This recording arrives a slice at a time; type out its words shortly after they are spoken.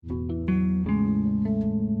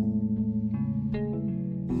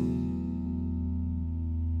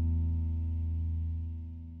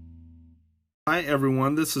Hi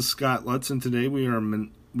everyone, this is Scott Lutz, and today we are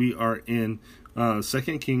in 2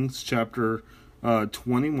 Kings chapter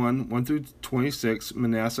 21, 1 through 26.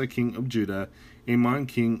 Manasseh, king of Judah, Amon,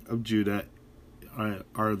 king of Judah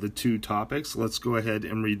are the two topics. Let's go ahead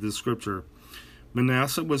and read the scripture.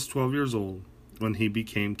 Manasseh was 12 years old when he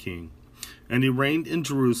became king, and he reigned in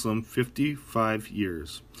Jerusalem 55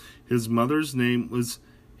 years. His mother's name was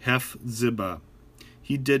Hephzibah.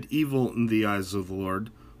 He did evil in the eyes of the Lord,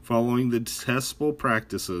 following the detestable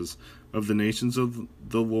practices of the nations of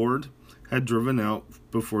the Lord had driven out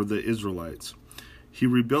before the Israelites. He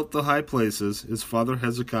rebuilt the high places his father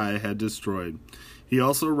Hezekiah had destroyed. He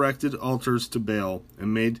also erected altars to Baal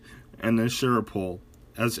and made an Asherah pole,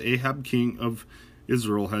 as Ahab king of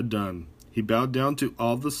Israel had done. He bowed down to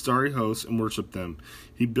all the starry hosts and worshipped them.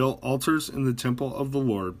 He built altars in the temple of the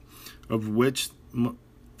Lord, of which the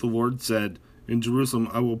Lord said, "In Jerusalem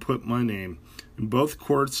I will put my name." In both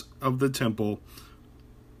courts of the temple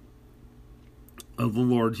of the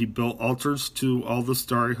Lord he built altars to all the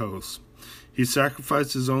starry hosts. He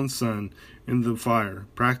sacrificed his own son in the fire,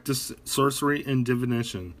 practiced sorcery and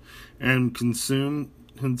divination, and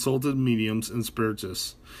consulted mediums and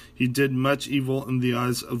spiritists. He did much evil in the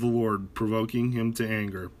eyes of the Lord, provoking him to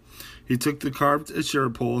anger. He took the carved Asherah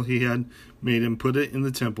pole he had made and put it in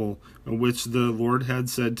the temple, in which the Lord had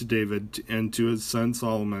said to David and to his son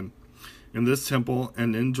Solomon, "In this temple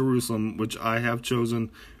and in Jerusalem, which I have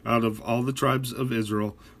chosen out of all the tribes of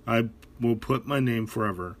Israel, I will put my name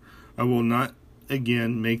forever. I will not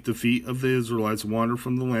again make the feet of the Israelites wander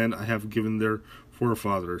from the land I have given their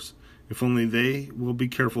forefathers, if only they will be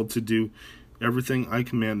careful to do everything I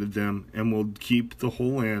commanded them, and will keep the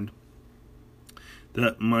whole land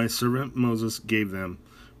that my servant Moses gave them."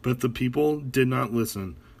 But the people did not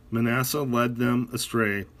listen. Manasseh led them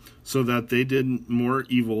astray, so that they did more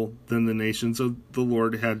evil than the nations of the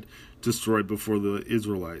Lord had destroyed before the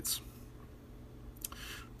Israelites.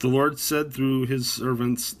 The Lord said through his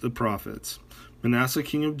servants the prophets, "Manasseh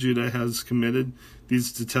king of Judah has committed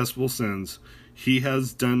these detestable sins. He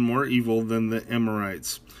has done more evil than the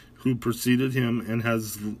Amorites, who preceded him, and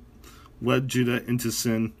has led Judah into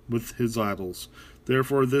sin with his idols.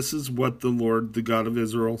 Therefore this is what the Lord, the God of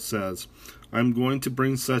Israel, says. I am going to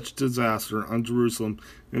bring such disaster on Jerusalem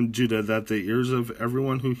and Judah that the ears of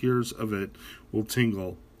everyone who hears of it will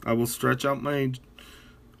tingle. I will stretch out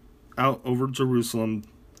over Jerusalem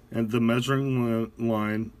and the measuring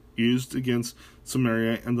line used against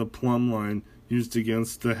Samaria and the plumb line used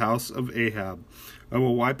against the house of Ahab. I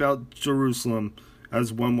will wipe out Jerusalem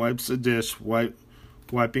as one wipes a dish,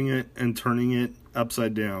 wiping it and turning it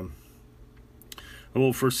upside down. I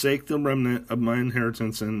will forsake the remnant of my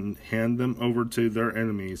inheritance and hand them over to their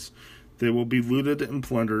enemies. They will be looted and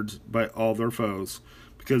plundered by all their foes,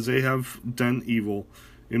 because they have done evil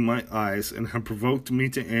in my eyes and have provoked me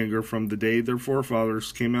to anger from the day their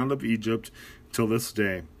forefathers came out of Egypt till this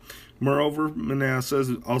day. Moreover,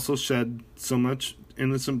 Manasseh also shed so much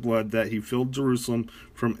innocent blood that he filled Jerusalem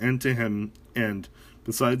from end to end,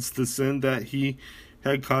 besides the sin that he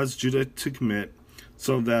had caused Judah to commit,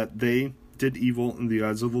 so that they did evil in the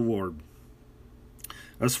eyes of the Lord.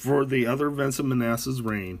 As for the other events of Manasseh's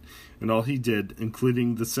reign, and all he did,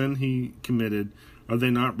 including the sin he committed, are they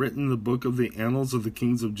not written in the book of the annals of the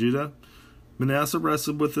kings of Judah? Manasseh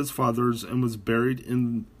rested with his fathers and was buried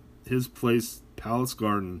in his palace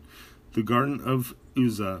garden, the garden of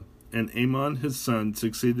Uzzah, and Amon his son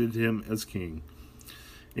succeeded him as king.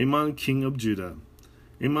 Amon, king of Judah.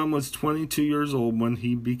 Amon was 22 years old when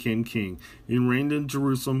he became king, and reigned in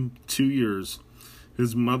Jerusalem 2 years.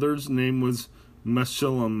 His mother's name was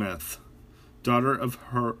Meshullemeth, daughter of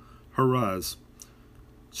Haraz.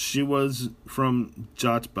 She was from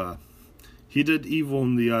Jotbah. He did evil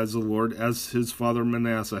in the eyes of the Lord, as his father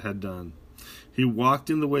Manasseh had done. He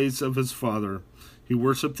walked in the ways of his father. He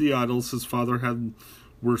worshipped the idols his father had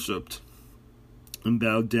worshipped, and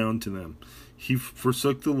bowed down to them. He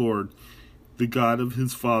forsook the Lord, the God of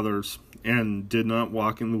his fathers, and did not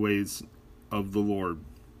walk in the ways of the Lord.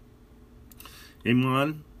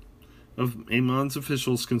 Amon's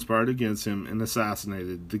officials conspired against him and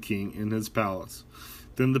assassinated the king in his palace.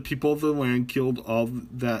 Then the people of the land killed all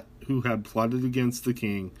that who had plotted against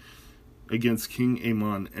King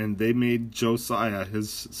Amon, and they made Josiah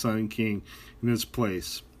his son king in his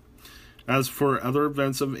place. As for other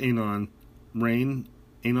events of Amon's reign,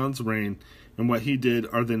 and what he did,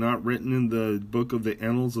 are they not written in the book of the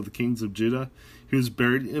annals of the kings of Judah? He was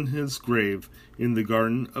buried in his grave in the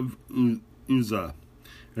garden of Uzzah,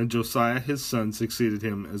 and Josiah his son succeeded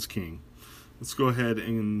him as king. Let's go ahead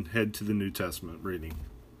and head to the New Testament reading.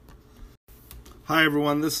 Hi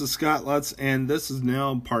everyone, this is Scott Lutz, and this is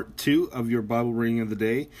now part 2 of your Bible reading of the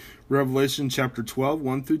day. Revelation chapter 12,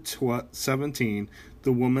 1 through 17,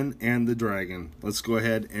 the woman and the dragon. Let's go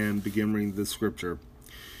ahead and begin reading the scripture.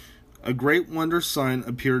 A great wonder sign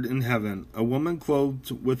appeared in heaven, a woman clothed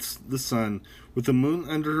with the sun, with the moon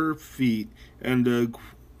under her feet, and a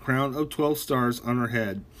crown of 12 stars on her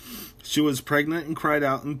head. She was pregnant and cried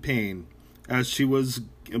out in pain. As she was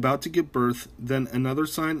about to give birth, then another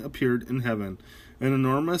sign appeared in heaven, an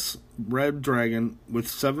enormous red dragon with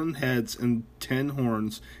 7 heads and 10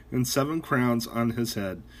 horns and 7 crowns on his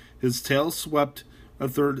head. His tail swept a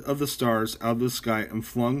third of the stars out of the sky and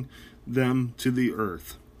flung them to the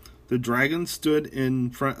earth. The dragon stood in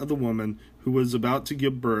front of the woman who was about to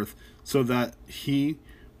give birth, so that he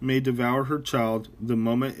may devour her child the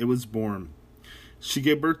moment it was born. She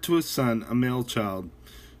gave birth to a son, a male child,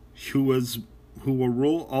 who will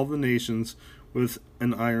rule all the nations with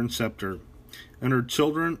an iron scepter. And her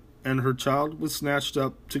child was snatched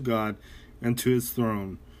up to God and to his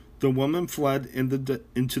throne. The woman fled into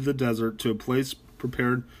the desert to a place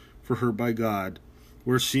prepared for her by God,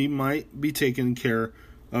 where she might be taken care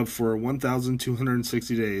of for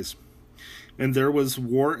 1,260 days. And there was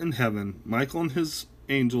war in heaven. Michael and his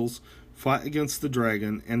angels fought against the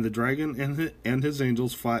dragon, and the dragon and his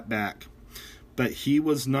angels fought back. But he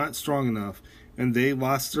was not strong enough, and they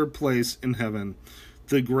lost their place in heaven.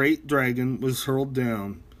 The great dragon was hurled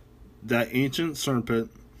down, that ancient serpent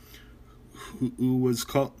who was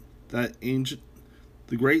called that ancient.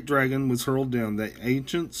 The great dragon was hurled down, that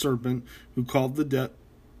ancient serpent who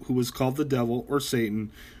was called the devil or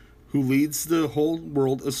Satan, who leads the whole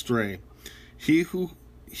world astray. He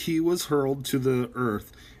was hurled to the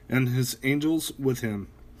earth, and his angels with him.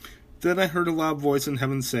 Then I heard a loud voice in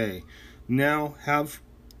heaven say, "Now have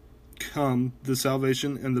come the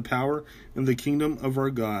salvation and the power and the kingdom of our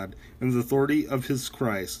God and the authority of his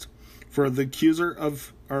Christ. For the accuser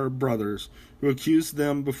of our brothers, who accused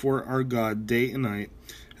them before our God day and night,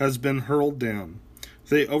 has been hurled down.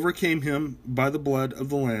 They overcame him by the blood of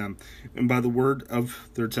the Lamb and by the word of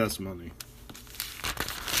their testimony.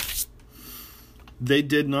 They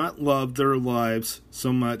did not love their lives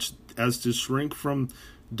so much as to shrink from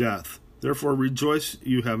death. Therefore rejoice,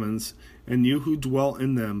 you heavens, and you who dwell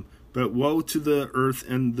in them. But woe to the earth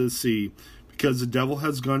and the sea, because the devil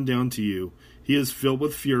has gone down to you. He is filled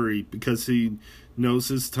with fury, because he knows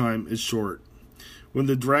his time is short." When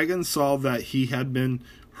the dragon saw that he had been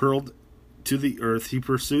hurled to the earth, he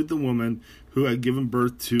pursued the woman who had given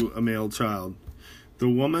birth to a male child. The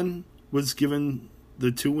woman was given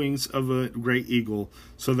the 2 wings of a great eagle,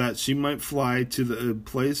 so that she might fly to the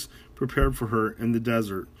place prepared for her in the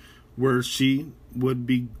desert, where she would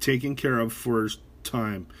be taken care of for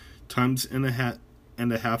times and a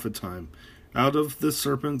half a time, out of the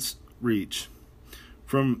serpent's reach.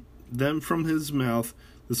 From his mouth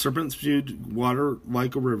the serpent spewed water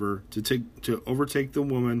like a river to overtake the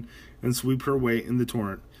woman and sweep her away in the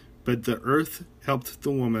torrent. But the earth helped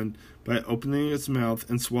the woman by opening its mouth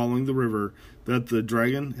and swallowing the river that the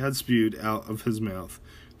dragon had spewed out of his mouth.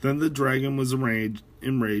 Then the dragon was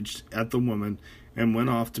enraged at the woman and went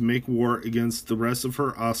off to make war against the rest of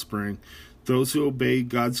her offspring, those who obey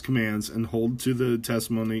God's commands and hold to the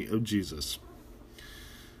testimony of Jesus.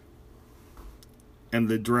 And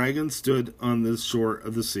the dragon stood on the shore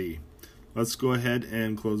of the sea. Let's go ahead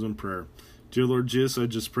and close in prayer. Dear Lord Jesus, I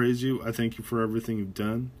just praise you. I thank you for everything you've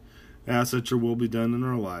done. I ask that your will be done in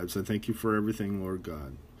our lives. I thank you for everything, Lord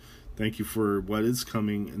God. Thank you for what is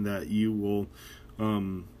coming, and that you will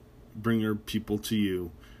bring your people to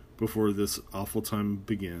you before this awful time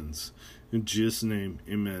begins. In Jesus' name,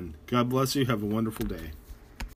 amen. God bless you. Have a wonderful day.